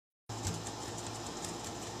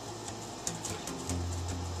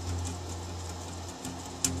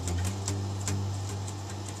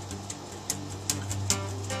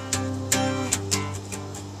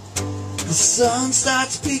The sun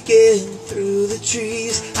starts peeking through the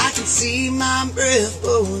trees. I can see my breath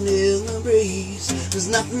blowing in the breeze. There's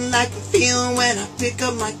nothing like the feeling when I pick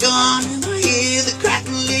up my gun and I hear the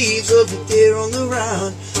crackling leaves of the deer on the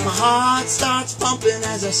run. My heart starts pumping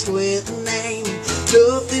as I squint and aim.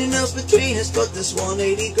 Nothing else between us but this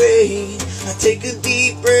 180 grain. I take a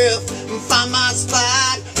deep breath and find my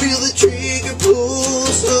spot. Feel the trigger pull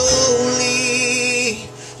slowly.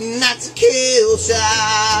 That's a kill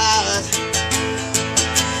shot.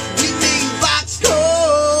 Give me a box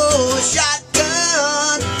coat, a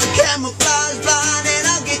shotgun, a camouflage blind, and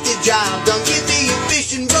I'll get the job done. Give me a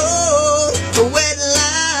fishing boat, a wet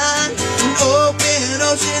line, an open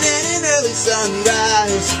ocean, and an early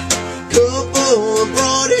sunrise. Couple of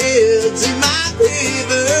broadheads in my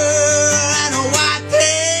quiver, and a white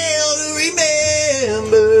tail to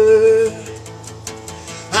remember.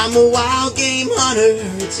 I'm a wild game hunter,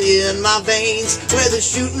 it's in my veins. Whether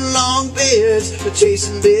shooting long bears or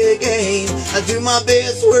chasing big game, I do my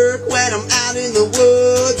best work when I'm out in the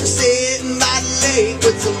woods, or sitting by the lake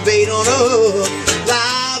with some bait on a hook.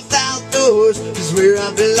 Life outdoors is where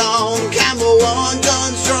I belong. Camo on,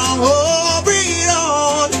 gun strong, oh bring it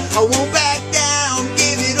on. I won't back down,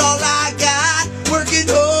 give it all I got, working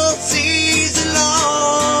whole season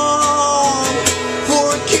long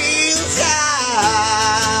for a kill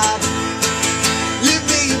shot. Give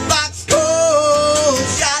me a box coat,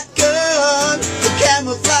 shotgun, a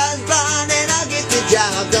camouflage blind, and I'll get the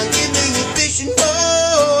job done. Give me a fishing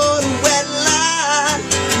boat, a wet line,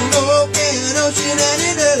 an open ocean, and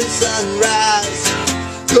an early sunrise.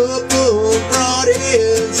 Couple of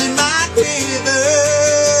broadheads in my quiver,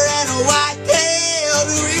 and a white tail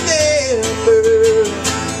to remember.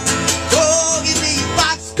 Oh, give me a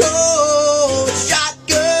box coat, a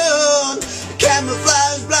shotgun, a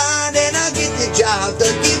camouflage blind, and I'll get the job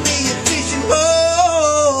done. Give me a fishing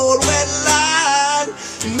boat, a wet line,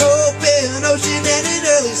 an open ocean, and an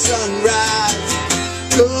early sunrise.